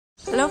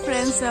Hello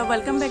friends,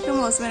 welcome back to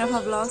Mausumi Rabha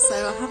vlogs.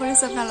 Aru axa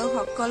korisu apnalok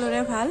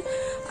সকলোৰে ভাল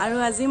আৰু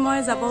আজি মই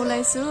যাব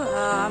ওলাইছো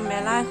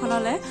মেলা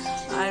এখনলে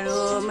আৰু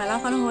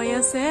মেলাখন হৈ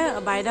আছে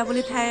বাইদা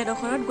বুলি ঠাই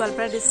এডখৰত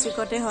গোৱালপাৰা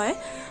ডিস্ট্ৰিক্টতে হয়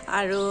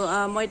আৰু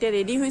মই তে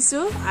ৰেডি হৈছো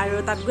আৰু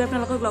তাত গৈ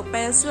আপোনালোকক লগ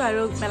পাই আছো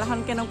আৰু মেলাখন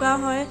কেনেকুৱা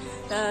হয়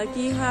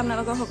কি হয়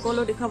আপোনালোকক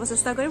সকলো দেখাব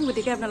চেষ্টা কৰিম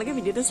গতিকে আপোনালোকে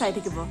ভিডিওটো চাই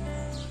থাকিব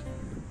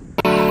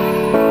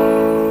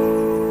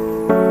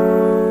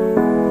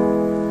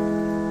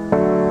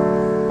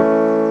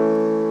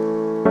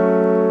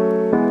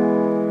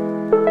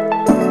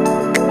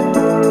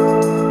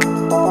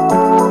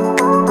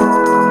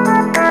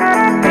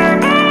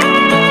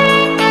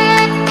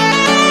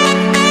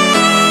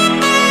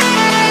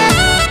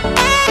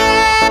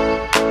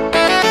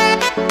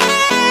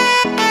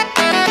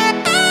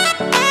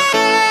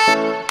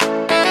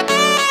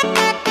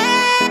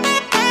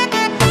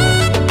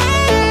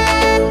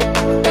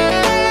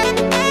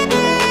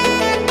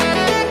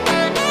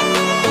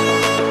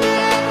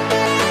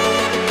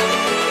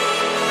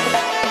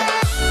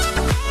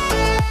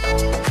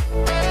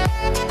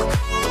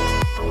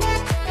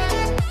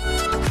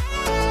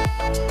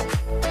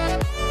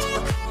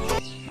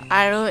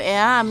আৰু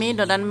এয়া আমি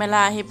দদান মেলা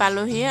আহি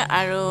পালোহি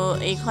আৰু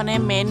এইখনে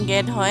মেইন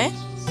গেট হয়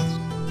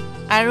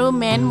আৰু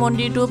মেইন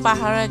মন্দিৰটো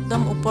পাহাৰৰ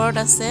একদম ওপৰত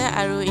আছে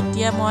আৰু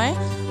এতিয়া মই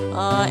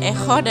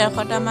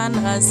 100-150 মান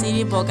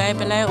চিৰি বগাই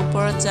পেলাই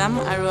ওপৰত যাম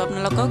আৰু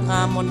আপোনালোকক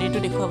মন্দিৰটো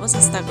দেখুৱাব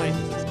চেষ্টা কৰিম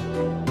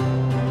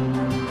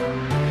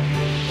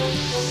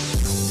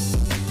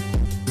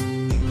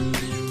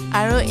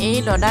আৰু এই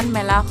দদান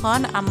মেলাখন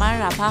আমাৰ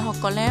ৰাভা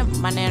সকলে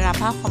মানে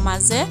ৰাভা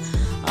সমাজে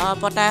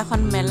পতা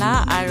এখন মেলা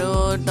আৰু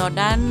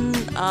দদান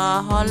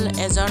হল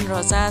এজন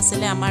ৰজা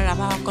আছিল আমাৰ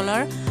ৰাভা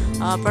সকলৰ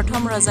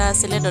প্ৰথম ৰজা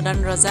আছিল দদান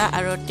ৰজা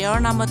আৰু তেওঁৰ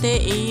নামতে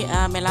এই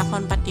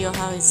মেলাখন পাতি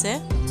অহা হৈছে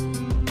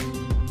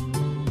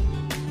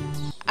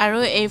আৰু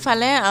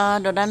এইফালে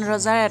দদান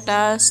ৰজাৰ এটা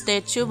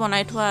ষ্টেচু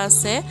বনাই থোৱা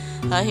আছে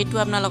হেতু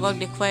আপোনালোকক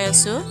দেখুৱাই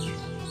আছো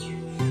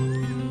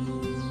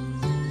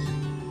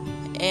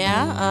এয়া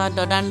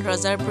দদান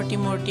ৰজাৰ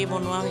প্ৰতিমূৰ্তি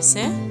বনোৱা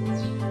হৈছে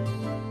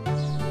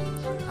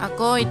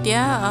আকৌ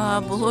এতিয়া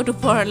বহুত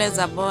ওপৰলে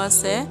যাব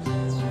আছে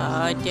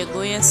এতিয়া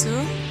গৈ আছো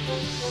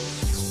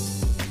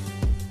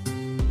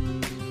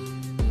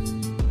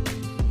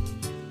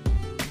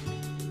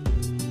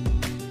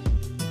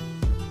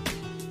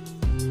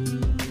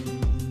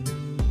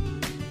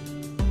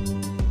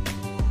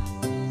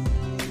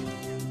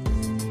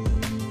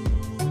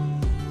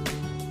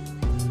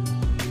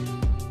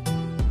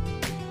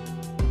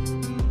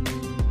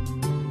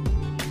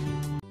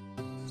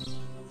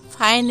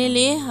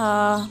ফাইনালি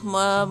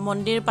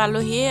মন্দিৰ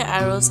পালোহি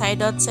আৰু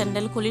সাইডত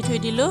স্যান্ডেল খুলি থৈ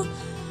দিলো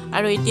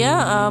আৰু এতিয়া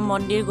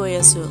মন্দিৰ গৈ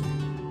আছো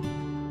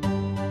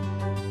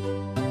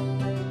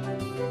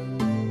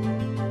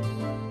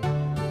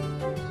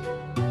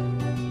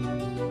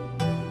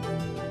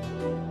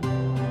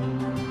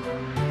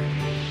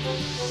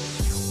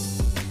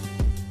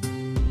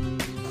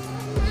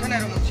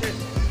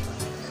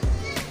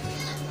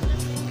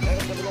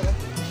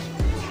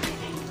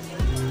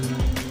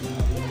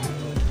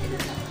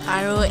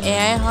আৰু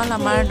এয়াই হল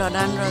আমাৰ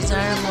দদান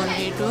ৰজাৰ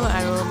মন্দিৰটো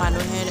আৰু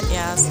মানুহে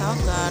এয়া চাওক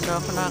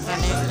দৰ্শনৰ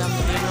কাৰণে একদম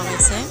ভিৰ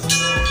লগাইছে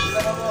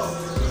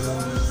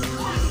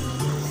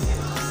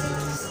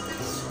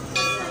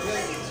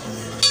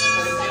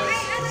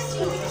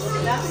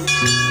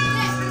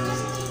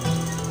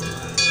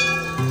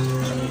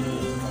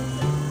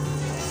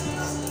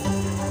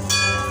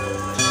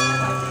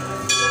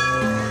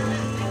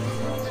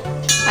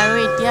আৰু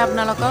এতিয়া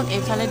আপোনালোকক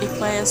এইফালে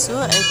দেখুৱাই আছো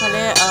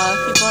এইফালে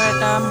শিৱৰ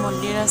এটা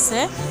মন্দিৰ আছে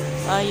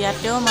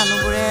ইয়াতেও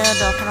মানুহবোৰে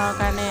দৰ্শনৰ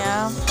কাৰণে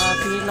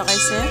ভিৰ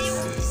লগাইছে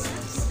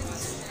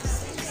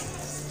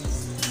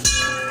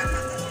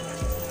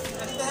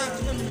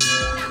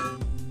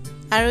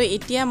আৰু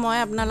এতিয়া মই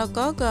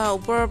আপোনালোকক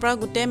ওপৰৰ পৰা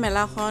গোটেই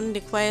মেলাখন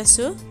দেখুৱাই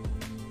আছো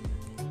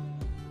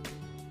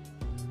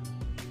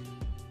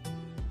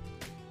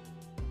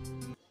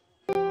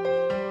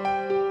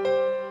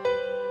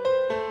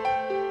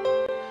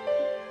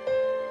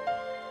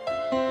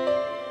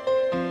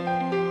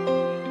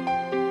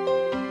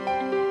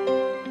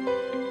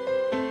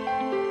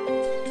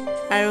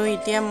আৰু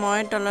এতিয়া মই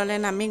তললে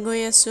নামি গৈ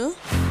আছো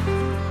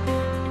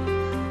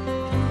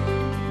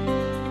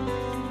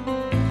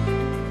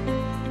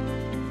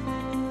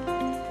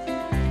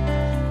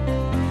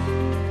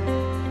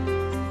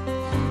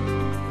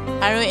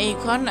আৰু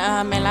এইখন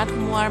মেলাত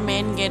সোমোৱাৰ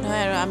মেইন গেট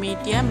হয় আৰু আমি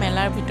এতিয়া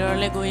মেলাৰ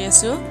ভিতৰলে গৈ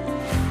আছো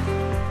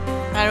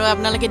আৰু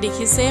আপোনালোকে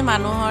দেখিছে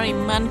মানুহৰ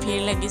ইমান ভিৰ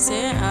লাগিছে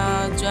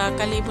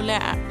যোৱাকালি বোলে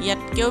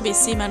ইয়াতকেও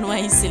বেছি মানুহ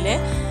আহিছিলে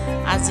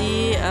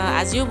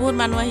আজিও বহুত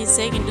মানুহ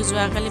আহিছে কিন্তু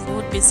যোৱাকালি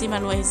বহুত বেছি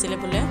মানুহ আহিছিলে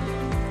বোলে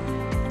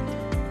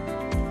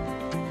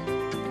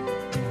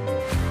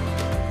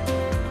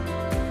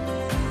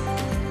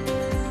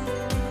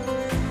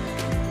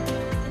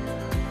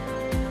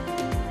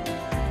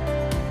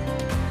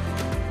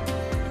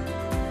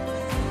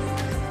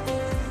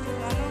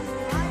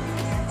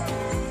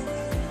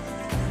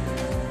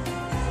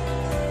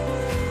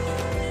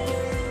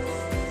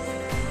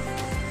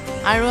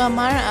আৰু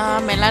আমাৰ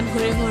মেলাত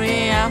ঘুৰি ঘুৰি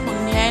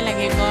শুনি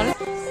গ'ল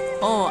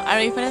আৰু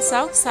এইফালে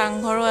চাওক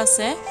চাংঘৰো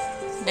আছে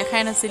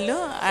দেখাই নাছিলোঁ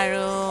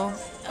আৰু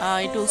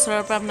এইটো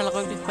ওচৰৰ পৰা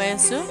আপোনালোকক দেখুৱাই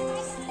আছোঁ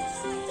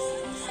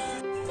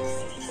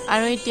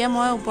আৰু এতিয়া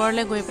মই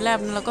ওপৰলৈ গৈ পেলাই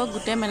আপোনালোকক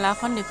গোটেই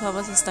মেলাখন দেখুৱাব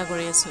চেষ্টা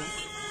কৰি আছোঁ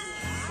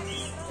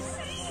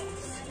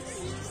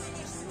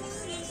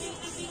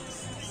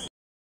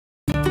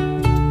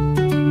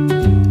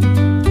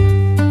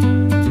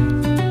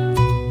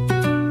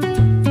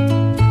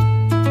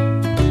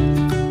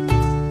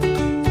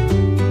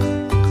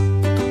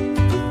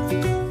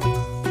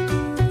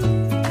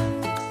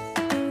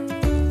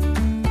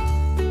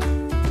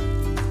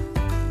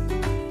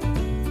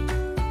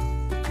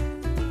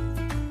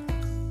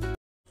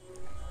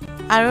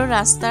আৰু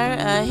ৰাস্তাৰ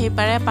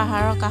সেইপাৰে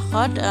পাহাৰৰ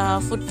কাষত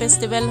ফুড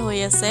ফেষ্টিভেল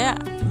হৈ আছে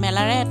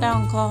মেলাৰে এটা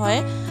অংশ হয়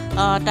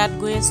তাত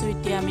গৈ আছোঁ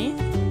এতিয়া আমি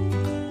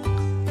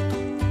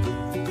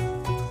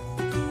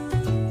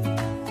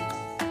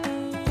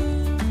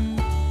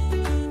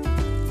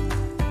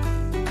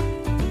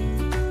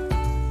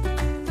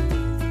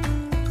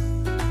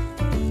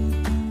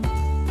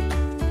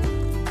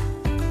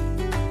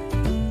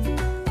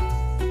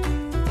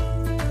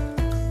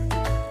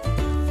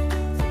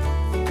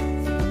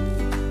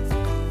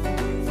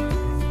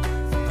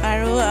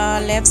আৰু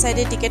লেফট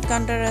সাইডে টিকেট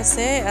কাউন্টাৰ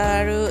আছে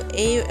আৰু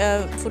এই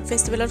ফুড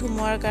ফেষ্টিভেলত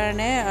সোমোৱাৰ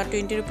কাৰণে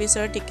 20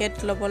 रुपीसৰ টিকেট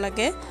ল'ব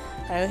লাগে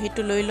আৰু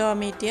হেতু লৈ লও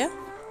আমি এতিয়া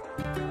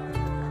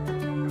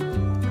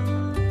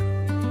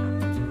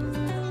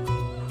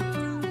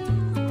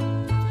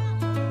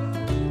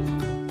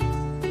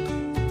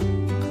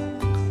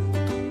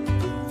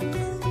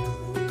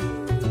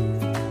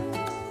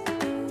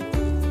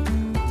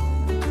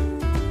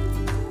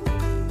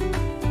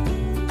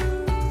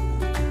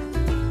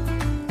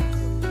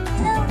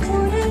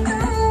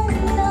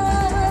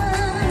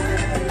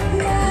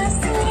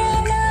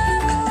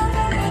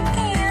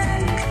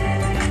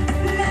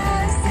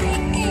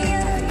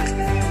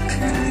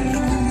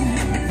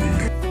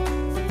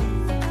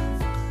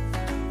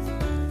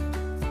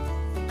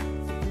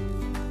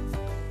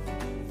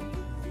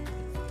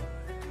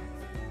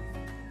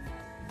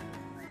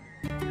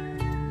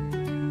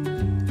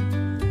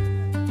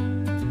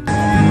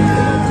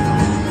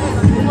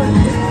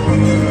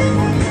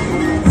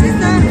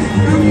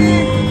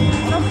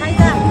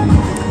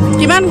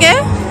কিমান কে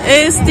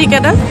এই ষ্টিক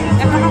এটা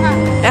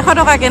 100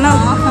 টকা কে ন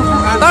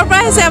কৰ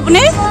পৰা আছে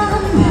আপুনি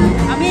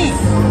আমি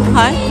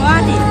হয়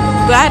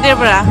গুৱাহাটীৰ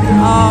পৰা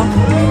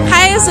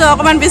খাই আছো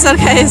অকমান পিছত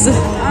খাই আছো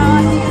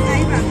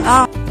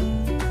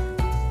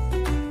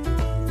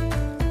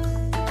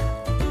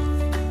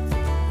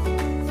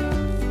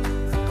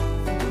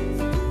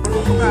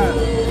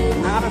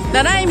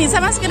দাদা এই মিছা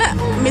মাছ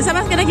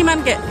কেটা কিমান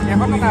কে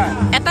 100 টকা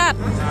এটাত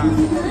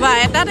বা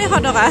এটাত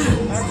 100 টকা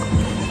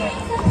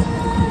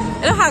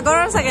এটা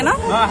সাগৰৰ চাগে ন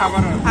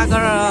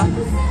সাগৰৰ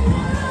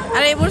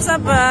আৰু এইবোৰ সব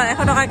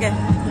 100 টকা কে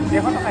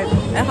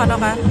 100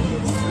 টকা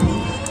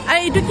আৰু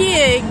এইটো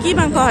কি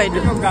মাংস হয় এইটো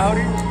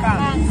গাহৰি কাণ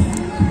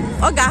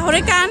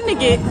গাহৰি কাণ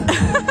নেকি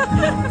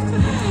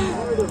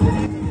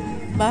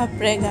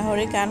বাপৰে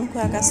গাহৰি কাণ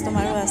খোৱা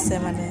কাস্টমাৰো আছে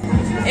মানে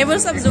এইবোৰ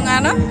সব জুঙা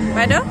ন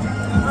বাইদেউ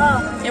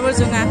এইবোৰ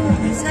জুঙা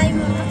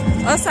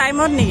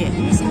চাইমদ নেকি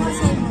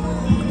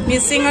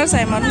মিচিঙৰ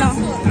চাইমদ ন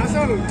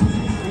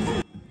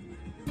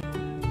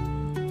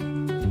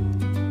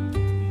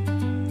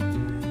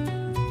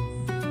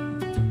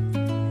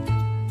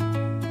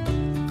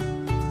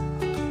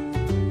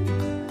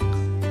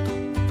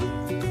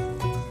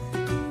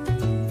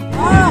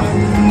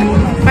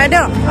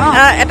বাইদেউ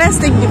এটা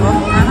ষ্টিক দিব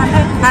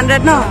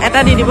 100 ন এটা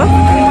দি দিব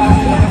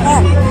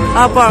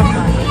পৰ্ক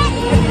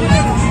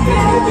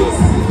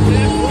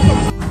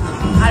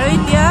আৰু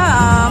এতিয়া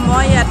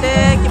মই ইয়াতে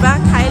কিবা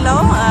খাই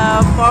লওঁ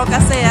পৰ্ক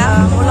আছে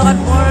মোৰ লগত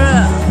মোৰ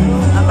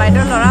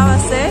বাইদেউৰ ল'ৰাও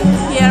আছে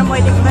সি আৰু মই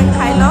এতিয়া কিবা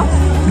খাই লওঁ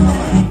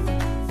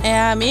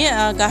এয়া আমি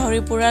গাহৰি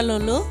পোৰা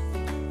ল'লো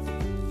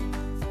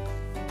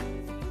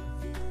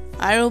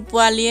আৰু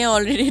পোৱালিয়ে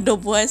অলৰেডি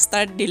ডবোৱা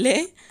ষ্টাৰ্ট দিলে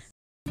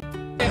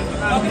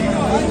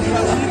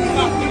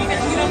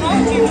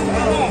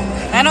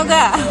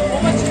এনেকুৱা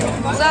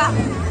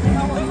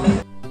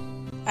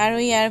আৰু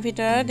ইয়াৰ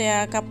ভিতৰত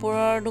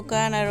কাপোৰৰ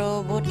দোকান আৰু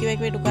বহুত কিবা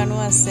কিবি দোকানো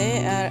আছে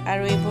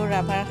আৰু এইবোৰ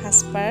ৰাভাৰ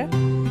সাজপাৰ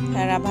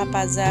ৰাভা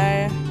পাজাৰ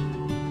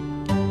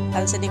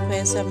ভালছে দেখুৱাই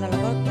আছোঁ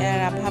আপোনালোকক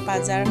ৰাভা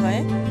পাজাৰ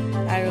হয়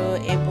আৰু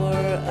এইবোৰ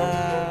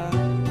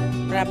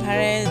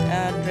ৰাভাৰে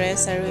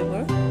ড্ৰেছ আৰু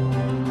এইবোৰ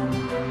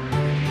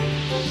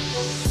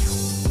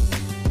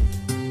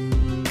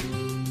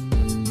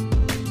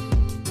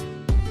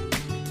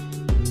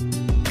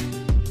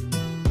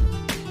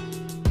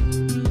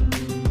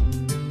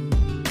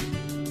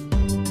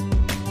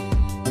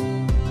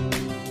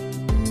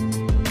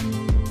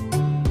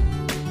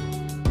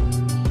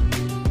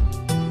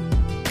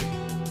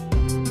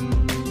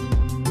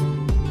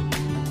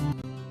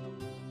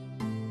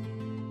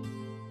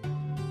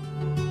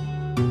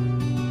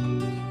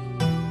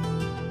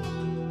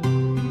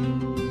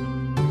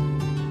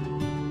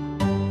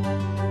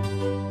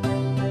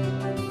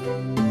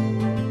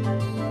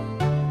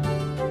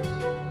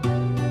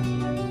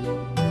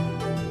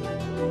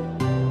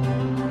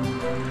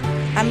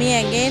আমি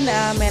এগেইন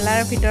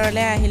মেলাৰ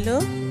ভিতৰলৈ আহিলোঁ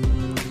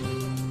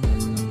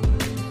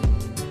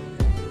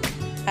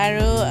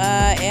আৰু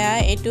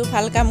এইটো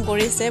ভাল কাম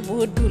কৰিছে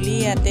বহুত ধূলি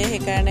ইয়াতে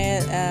সেইকাৰণে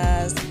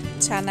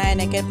ছানা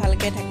এনেকৈ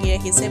ভালকৈ ঢাকি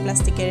ৰাখিছে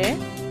প্লাষ্টিকেৰে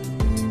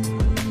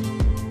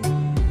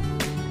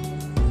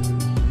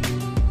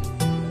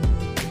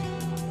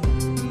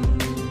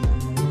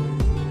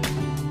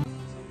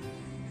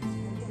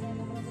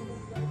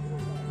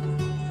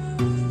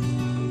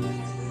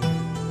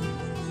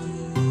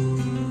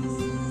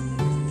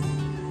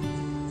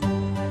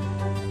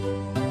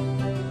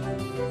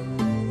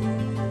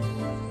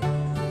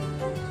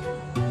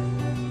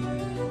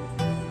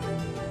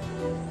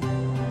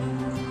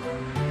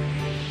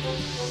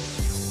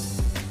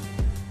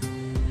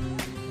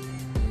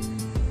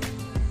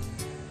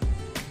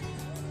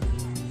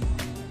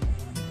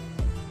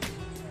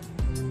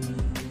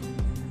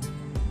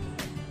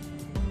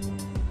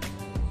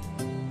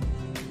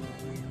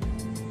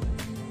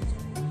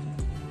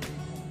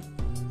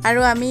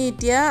আৰু আমি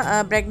এতিয়া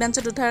ব্ৰেক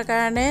ডান্সত উঠাৰ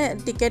কাৰণে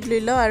টিকেট লৈ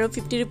লওঁ আৰু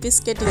 50 रुपीस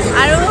কে টিকেট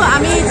আৰু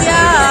আমি এতিয়া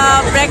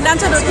ব্ৰেক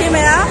ডান্সত উঠিম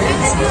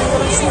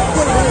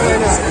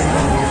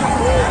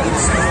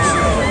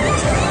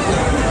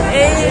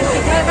এই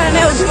টিকেটৰ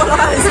কাৰণে উঠিব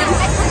লগা হৈছে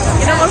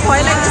কিন্তু মোৰ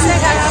ভয় লাগিছে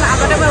কাৰণ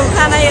আগতে মই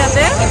উঠা নাই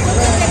ইয়াতে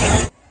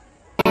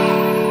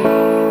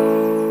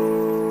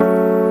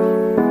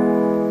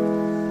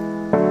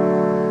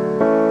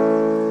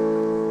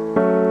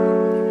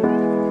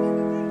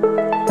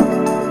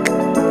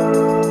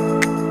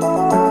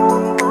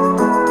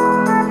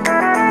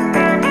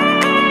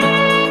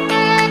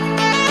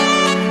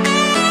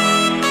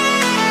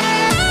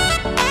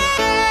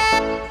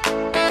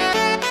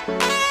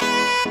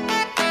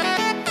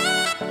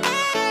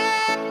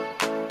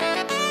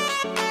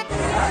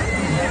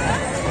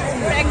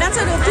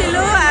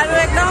উঠিলো আৰু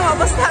একদম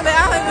অৱস্থা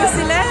বেয়া হৈ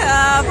গৈছিলে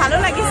ভালো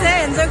লাগিছে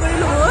এনজয়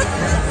কৰিলো বহুত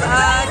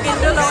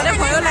কিন্তু লগতে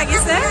ভয়ো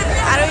লাগিছে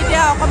আৰু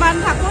এতিয়া অকমান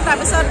থাকো তাৰ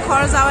পিছত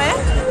ঘৰ যাওঁৱে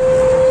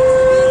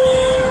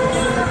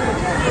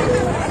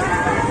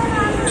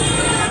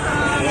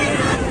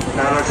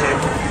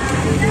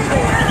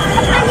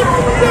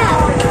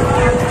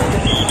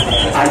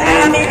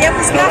আমি এতিয়া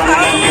ফুচকা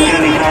খাওঁ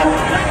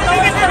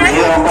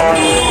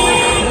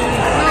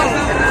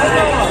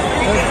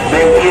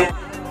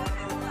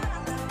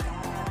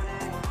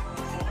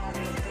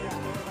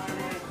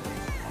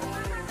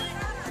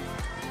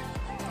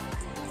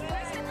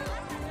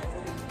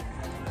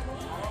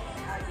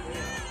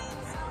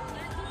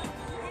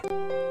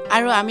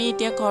আৰু আমি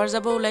এতিয়া ঘৰ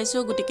যাব ওলাইছো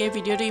গটিকে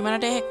ভিডিওটো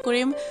ইমানতে হেক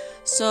কৰিম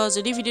সো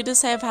যদি ভিডিওটো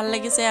চাই ভাল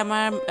লাগিছে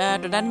আমাৰ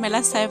দদান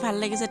মেলা চাই ভাল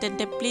লাগিছে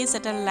তেন্তে প্লিজ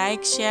এটা লাইক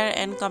শেয়াৰ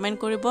এন্ড কমেন্ট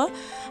কৰিব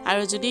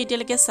আৰু যদি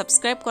এতিয়ালৈকে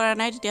সাবস্ক্ৰাইব কৰা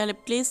নাই তেতিয়াহলে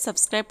প্লিজ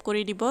সাবস্ক্ৰাইব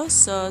কৰি দিব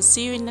so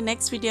C U in the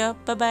next video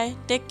bye bye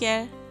take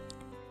care